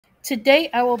Today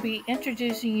I will be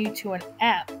introducing you to an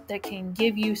app that can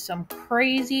give you some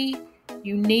crazy,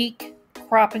 unique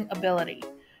cropping ability.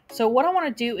 So what I want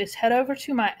to do is head over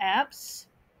to my apps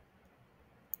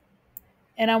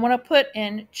and I want to put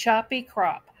in Choppy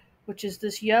Crop, which is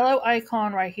this yellow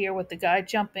icon right here with the guy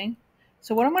jumping.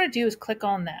 So what I'm going to do is click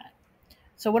on that.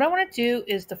 So what I want to do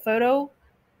is the photo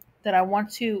that I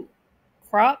want to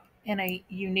crop in a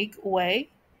unique way.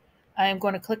 I am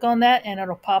going to click on that and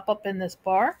it'll pop up in this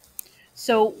bar.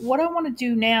 So what I want to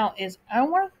do now is I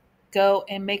want to go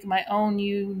and make my own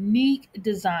unique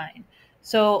design.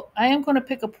 So I am going to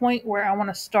pick a point where I want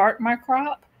to start my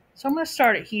crop. So I'm going to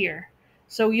start it here.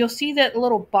 So you'll see that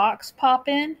little box pop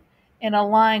in and a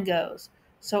line goes.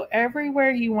 So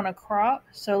everywhere you want to crop,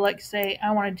 so like say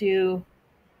I want to do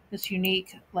this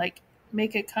unique, like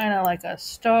make it kind of like a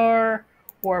star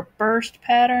or burst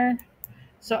pattern.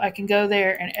 So I can go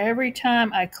there and every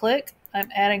time I click, I'm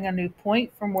adding a new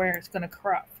point from where it's going to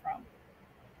crop from.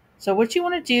 So what you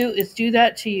want to do is do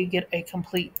that till you get a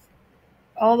complete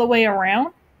all the way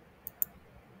around.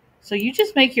 So you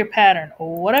just make your pattern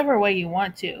whatever way you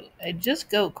want to and just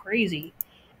go crazy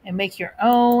and make your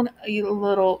own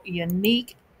little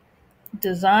unique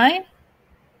design.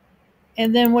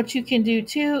 And then what you can do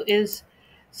too is,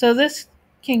 so this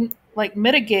can like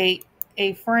mitigate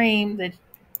a frame that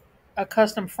a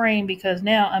custom frame because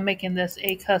now I'm making this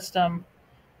a custom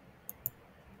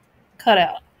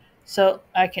cutout. So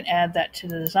I can add that to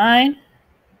the design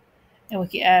and we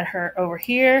can add her over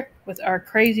here with our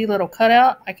crazy little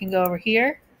cutout. I can go over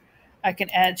here. I can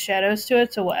add shadows to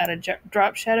it. So we'll add a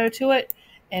drop shadow to it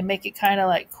and make it kind of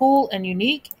like cool and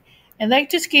unique. And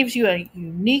that just gives you a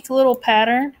unique little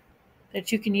pattern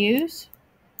that you can use.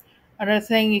 Another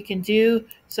thing you can do,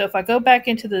 so if I go back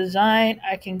into the design,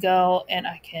 I can go and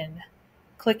I can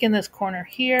click in this corner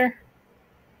here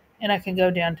and I can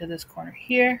go down to this corner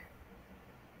here.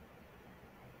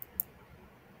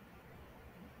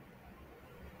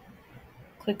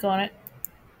 Click on it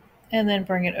and then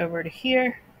bring it over to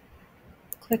here.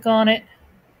 Click on it,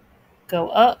 go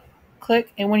up,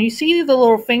 click, and when you see the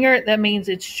little finger, that means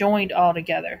it's joined all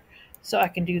together. So I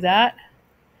can do that,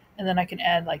 and then I can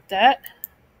add like that.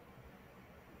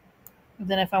 And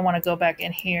then if I want to go back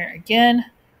in here again,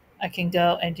 I can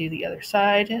go and do the other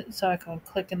side. So I can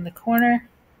click in the corner,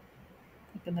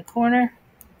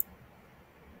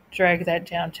 drag that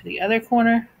down to the other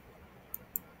corner,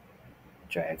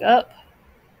 drag up,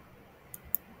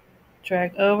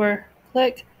 drag over,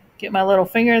 click, get my little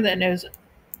finger that knows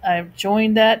I've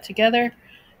joined that together,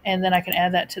 and then I can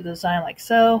add that to the design like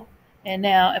so. And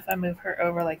now if I move her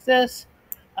over like this,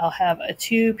 I'll have a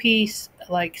two-piece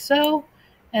like so,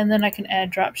 and then I can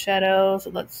add drop shadows.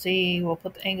 Let's see, we'll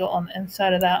put the angle on the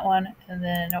inside of that one, and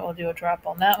then we'll do a drop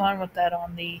on that one with that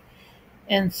on the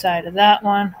inside of that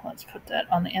one. Let's put that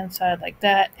on the inside like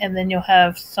that, and then you'll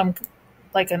have some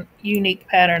like a unique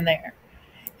pattern there.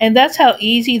 And that's how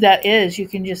easy that is. You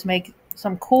can just make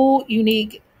some cool,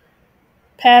 unique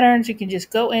patterns. You can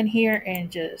just go in here and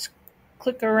just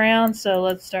click around. So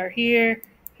let's start here,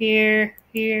 here,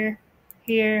 here,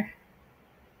 here,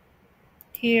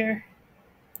 here,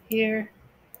 here,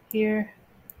 here,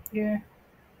 here.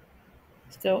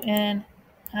 Let's go in,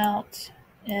 out,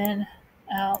 in,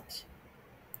 out,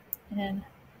 in,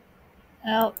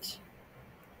 out,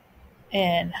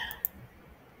 and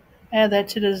add that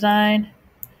to the design.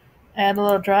 Add a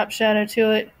little drop shadow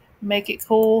to it, make it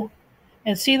cool,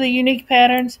 and see the unique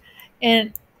patterns.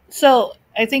 And so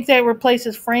I think that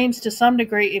replaces frames to some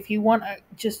degree if you want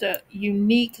just a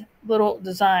unique little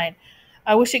design.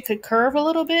 I wish it could curve a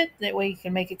little bit. That way you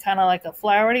can make it kind of like a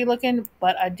flowery looking,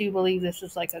 but I do believe this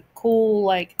is like a cool,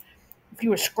 like if you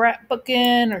were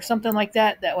scrapbooking or something like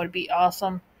that, that would be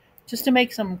awesome. Just to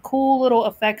make some cool little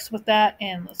effects with that.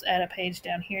 And let's add a page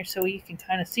down here so you can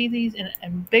kind of see these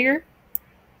in bigger.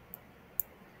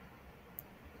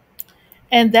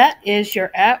 And that is your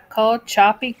app called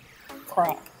Choppy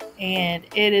Crop. And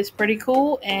it is pretty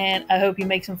cool. And I hope you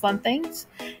make some fun things.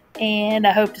 And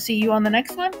I hope to see you on the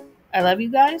next one. I love you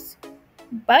guys.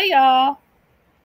 Bye, y'all.